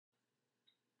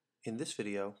In this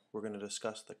video, we're going to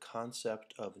discuss the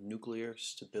concept of nuclear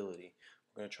stability.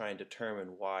 We're going to try and determine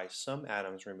why some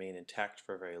atoms remain intact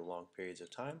for very long periods of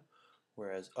time,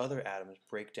 whereas other atoms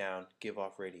break down, give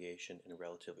off radiation in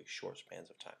relatively short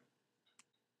spans of time.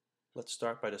 Let's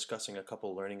start by discussing a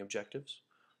couple learning objectives.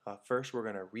 First, we're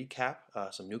going to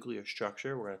recap some nuclear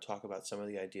structure. We're going to talk about some of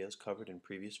the ideas covered in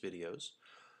previous videos.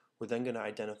 We're then going to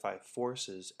identify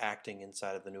forces acting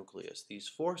inside of the nucleus. These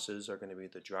forces are going to be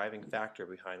the driving factor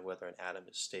behind whether an atom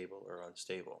is stable or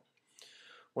unstable.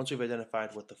 Once we've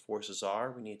identified what the forces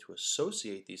are, we need to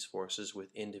associate these forces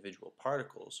with individual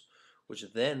particles, which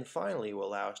then finally will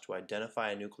allow us to identify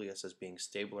a nucleus as being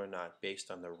stable or not based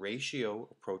on the ratio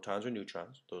of protons or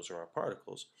neutrons, those are our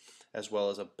particles, as well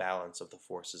as a balance of the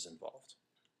forces involved.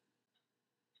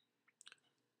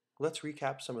 Let's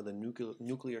recap some of the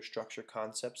nuclear structure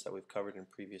concepts that we've covered in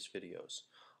previous videos.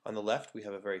 On the left, we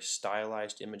have a very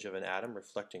stylized image of an atom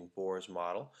reflecting Bohr's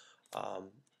model.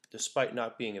 Despite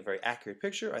not being a very accurate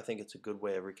picture, I think it's a good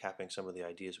way of recapping some of the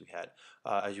ideas we had.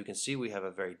 As you can see, we have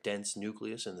a very dense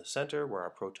nucleus in the center where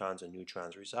our protons and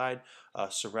neutrons reside,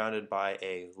 surrounded by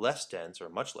a less dense, or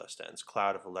much less dense,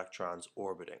 cloud of electrons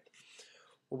orbiting.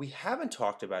 What we haven't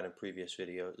talked about in previous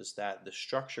videos is that the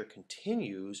structure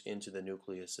continues into the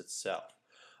nucleus itself.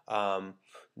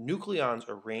 Nucleons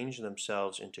arrange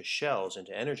themselves into shells,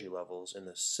 into energy levels, in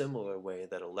the similar way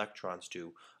that electrons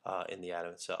do in the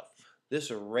atom itself.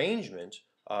 This arrangement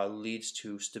leads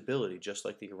to stability, just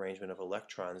like the arrangement of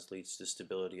electrons leads to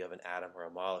stability of an atom or a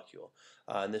molecule.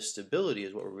 And this stability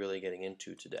is what we're really getting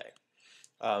into today.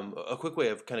 A quick way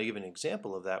of kind of giving an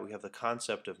example of that, we have the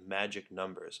concept of magic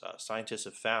numbers. Scientists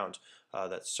have found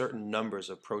that certain numbers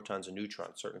of protons and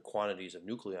neutrons, certain quantities of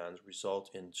nucleons,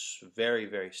 result in very,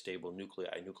 very stable nuclei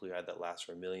that last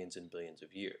for millions and billions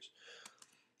of years.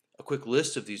 A quick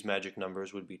list of these magic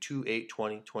numbers would be 2, 8,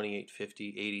 20, 28,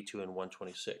 50, 82, and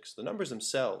 126. The numbers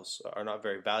themselves are not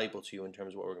very valuable to you in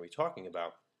terms of what we're going to be talking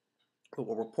about, but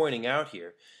what we're pointing out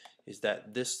here is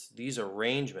that these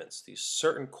arrangements, these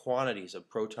certain quantities of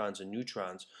protons and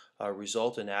neutrons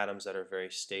result in atoms that are very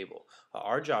stable.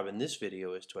 Our job in this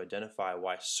video is to identify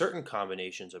why certain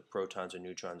combinations of protons and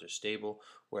neutrons are stable,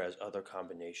 whereas other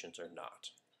combinations are not.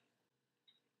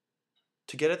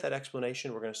 To get at that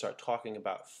explanation, we're going to start talking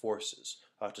about forces.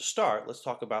 To start, let's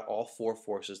talk about all four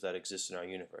forces that exist in our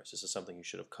universe. This is something you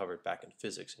should have covered back in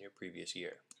physics in your previous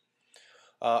year.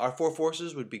 Our four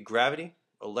forces would be gravity,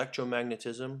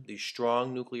 electromagnetism, the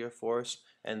strong nuclear force,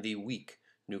 and the weak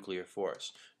nuclear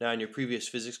force. Now, in your previous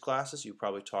physics classes, you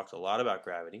probably talked a lot about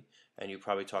gravity, and you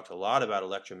probably talked a lot about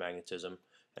electromagnetism,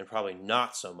 and probably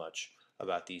not so much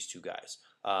about these two guys.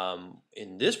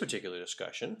 In this particular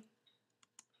discussion,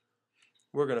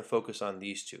 we're going to focus on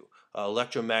these two.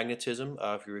 Electromagnetism,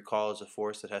 if you recall, is a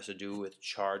force that has to do with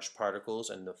charged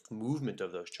particles and the movement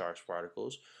of those charged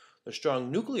particles. The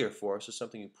strong nuclear force is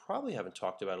something you probably haven't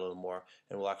talked about a little more,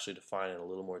 and we'll actually define in a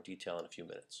little more detail in a few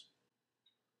minutes.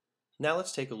 Now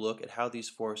let's take a look at how these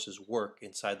forces work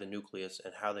inside the nucleus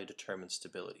and how they determine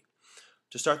stability.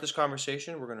 To start this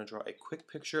conversation, we're going to draw a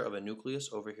quick picture of a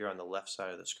nucleus over here on the left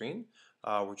side of the screen.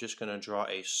 We're just going to draw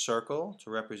a circle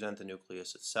to represent the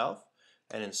nucleus itself,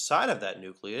 and inside of that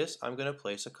nucleus, I'm going to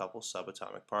place a couple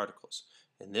subatomic particles.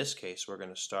 In this case, we're going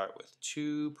to start with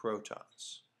 2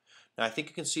 protons. Now I think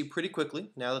you can see pretty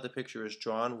quickly, now that the picture is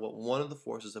drawn, what one of the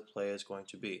forces at play is going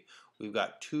to be. We've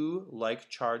got 2 like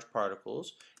charged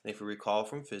particles, and if you recall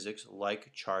from physics,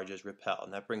 like charges repel.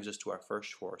 And that brings us to our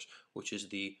first force, which is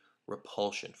the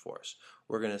repulsion force.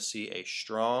 We're going to see a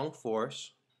strong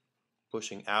force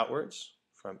pushing outwards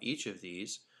from each of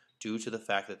these due to the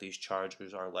fact that these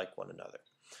charges are like one another.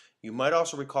 You might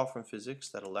also recall from physics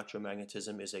that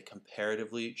electromagnetism is a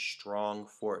comparatively strong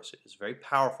force. It is very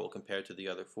powerful compared to the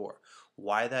other 4.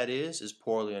 Why that is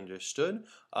poorly understood,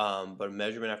 but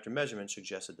measurement after measurement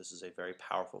suggests that this is a very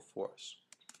powerful force.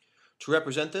 To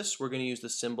represent this, we're going to use the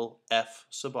symbol F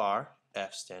sub r,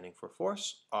 F standing for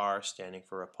force, R standing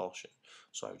for repulsion.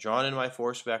 So I've drawn in my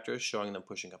force vectors showing them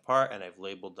pushing apart, and I've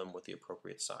labeled them with the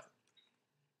appropriate sign.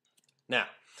 Now,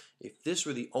 if this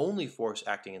were the only force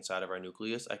acting inside of our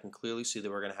nucleus, I can clearly see that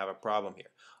we're going to have a problem here.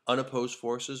 Unopposed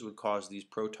forces would cause these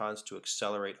protons to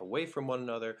accelerate away from one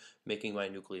another, making my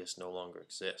nucleus no longer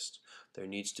exist. There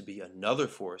needs to be another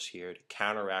force here to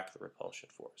counteract the repulsion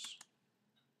force.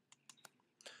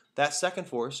 That second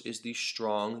force is the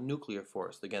strong nuclear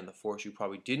force. Again, the force you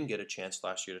probably didn't get a chance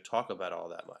last year to talk about all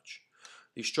that much.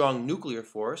 The strong nuclear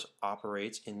force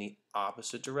operates in the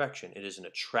opposite direction. It is an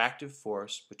attractive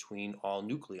force between all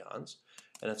nucleons,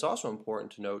 and it's also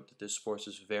important to note that this force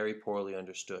is very poorly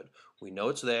understood. We know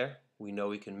it's there, we know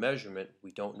we can measure it,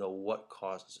 we don't know what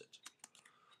causes it.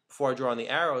 Before I draw on the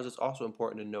arrows, it's also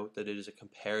important to note that it is a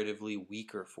comparatively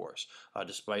weaker force.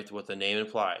 Despite what the name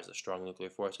implies, a strong nuclear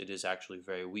force, it is actually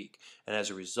very weak. And as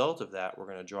a result of that, we're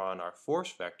going to draw on our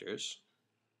force vectors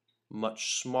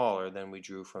much smaller than we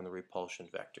drew from the repulsion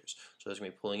vectors. So that's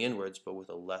going to be pulling inwards, but with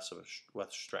less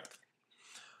strength.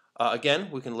 Again,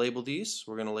 we can label these.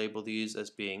 We're going to label these as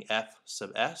being F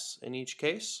sub S in each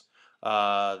case.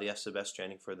 The F sub S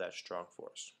standing for that strong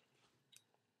force.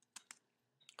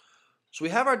 So we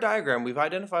have our diagram, we've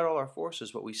identified all our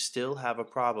forces, but we still have a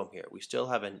problem here. We still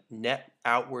have a net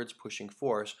outwards pushing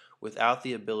force without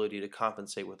the ability to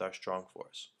compensate with our strong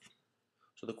force.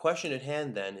 So the question at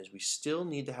hand then is we still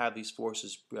need to have these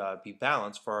forces be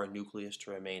balanced for our nucleus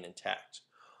to remain intact.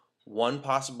 One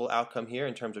possible outcome here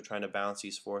in terms of trying to balance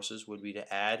these forces would be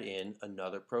to add in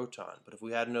another proton. But if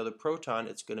we add another proton,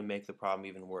 it's going to make the problem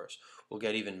even worse. We'll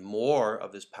get even more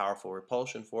of this powerful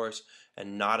repulsion force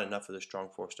and not enough of the strong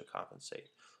force to compensate.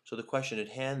 So the question at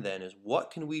hand then is,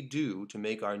 what can we do to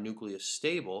make our nucleus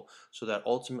stable so that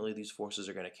ultimately these forces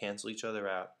are going to cancel each other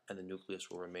out and the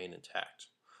nucleus will remain intact?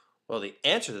 Well, the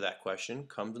answer to that question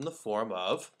comes in the form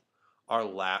of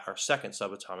our second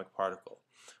subatomic particle.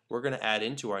 We're going to add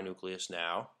into our nucleus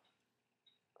now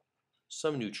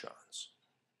some neutrons.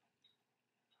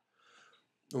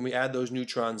 When we add those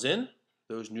neutrons in,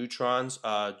 those neutrons,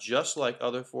 just like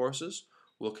other forces,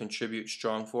 will contribute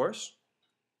strong force.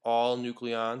 All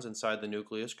nucleons inside the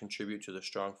nucleus contribute to the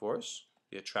strong force,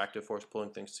 the attractive force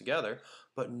pulling things together,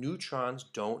 but neutrons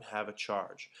don't have a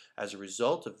charge. As a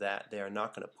result of that, they are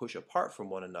not going to push apart from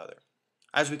one another.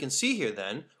 As we can see here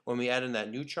then, when we add in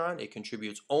that neutron, it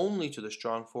contributes only to the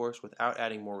strong force without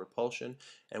adding more repulsion,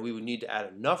 and we would need to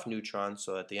add enough neutrons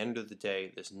so at the end of the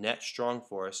day, this net strong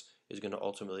force is going to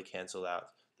ultimately cancel out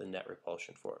the net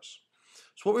repulsion force.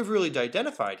 So what we've really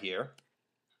identified here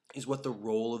is what the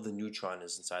role of the neutron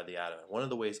is inside the atom. And one of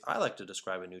the ways I like to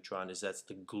describe a neutron is that's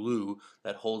the glue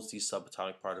that holds these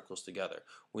subatomic particles together.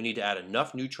 We need to add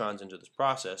enough neutrons into this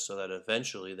process so that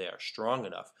eventually they are strong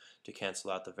enough to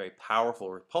cancel out the very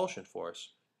powerful repulsion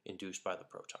force induced by the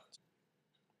protons.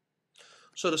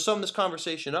 So to sum this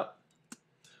conversation up,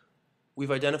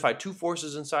 we've identified two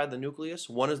forces inside the nucleus.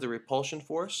 One is the repulsion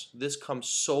force. This comes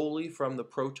solely from the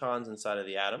protons inside of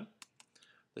the atom.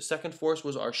 The second force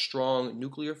was our strong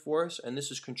nuclear force, and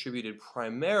this is contributed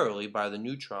primarily by the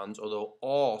neutrons, although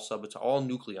all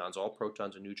nucleons, all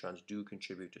protons and neutrons do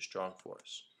contribute to strong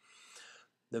force.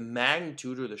 The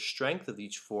magnitude or the strength of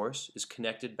each force is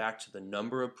connected back to the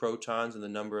number of protons and the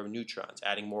number of neutrons.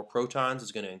 Adding more protons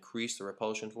is going to increase the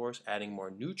repulsion force. Adding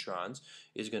more neutrons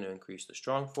is going to increase the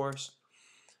strong force.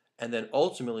 And then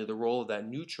ultimately the role of that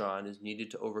neutron is needed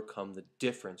to overcome the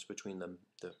difference between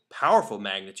the powerful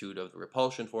magnitude of the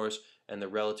repulsion force and the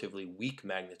relatively weak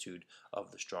magnitude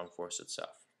of the strong force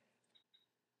itself.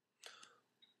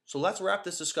 So let's wrap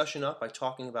this discussion up by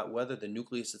talking about whether the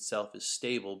nucleus itself is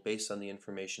stable based on the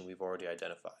information we've already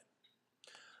identified.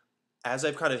 As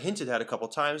I've kind of hinted at a couple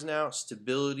times now,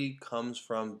 stability comes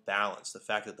from balance, the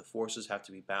fact that the forces have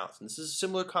to be balanced. And this is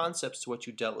similar concepts to what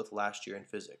you dealt with last year in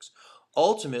physics.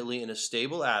 Ultimately, in a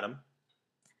stable atom,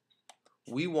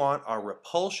 we want our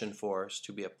repulsion force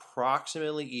to be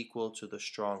approximately equal to the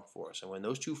strong force. And when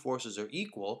those two forces are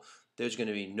equal, there's going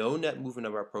to be no net movement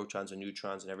of our protons and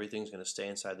neutrons, and everything's going to stay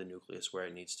inside the nucleus where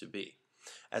it needs to be.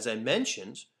 As I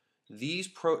mentioned, these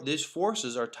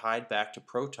forces are tied back to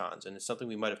protons, and it's something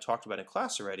we might have talked about in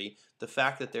class already, the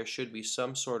fact that there should be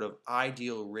some sort of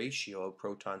ideal ratio of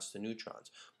protons to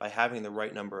neutrons. By having the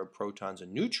right number of protons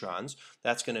and neutrons,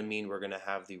 that's going to mean we're going to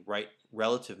have the right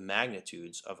relative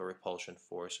magnitudes of a repulsion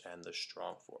force and the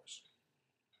strong force.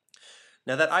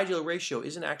 Now that ideal ratio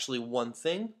isn't actually one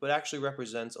thing, but actually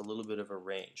represents a little bit of a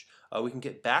range. We can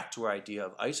get back to our idea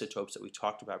of isotopes that we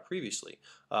talked about previously.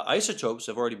 Isotopes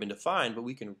have already been defined, but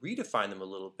we can redefine them a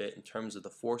little bit in terms of the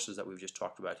forces that we've just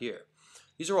talked about here.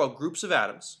 These are all groups of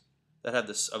atoms that have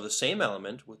of the same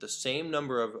element with the same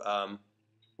number of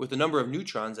with the number of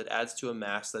neutrons that adds to a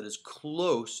mass that is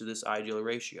close to this ideal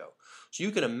ratio. So you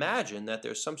can imagine that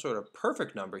there's some sort of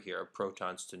perfect number here of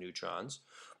protons to neutrons,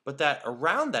 but that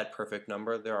around that perfect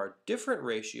number there are different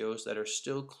ratios that are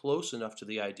still close enough to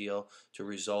the ideal to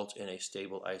result in a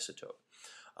stable isotope.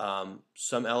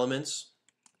 Some elements,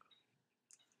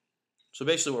 so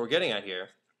basically what we're getting at here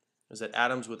is that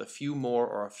atoms with a few more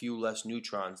or a few less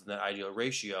neutrons than that ideal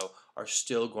ratio are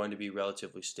still going to be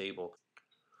relatively stable.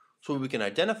 So what we can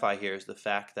identify here is the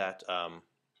fact that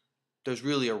there's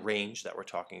really a range that we're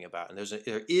talking about, and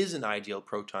there is an ideal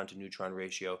proton to neutron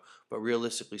ratio, but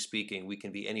realistically speaking, we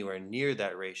can be anywhere near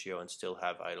that ratio and still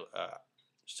have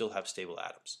stable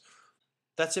atoms.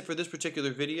 That's it for this particular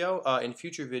video. In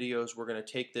future videos, we're going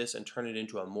to take this and turn it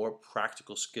into a more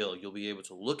practical skill. You'll be able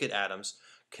to look at atoms,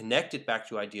 connect it back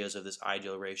to ideas of this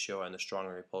ideal ratio and the strong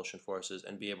repulsion forces,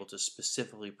 and be able to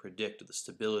specifically predict the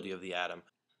stability of the atom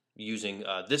using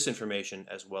this information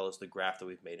as well as the graph that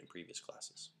we've made in previous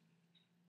classes.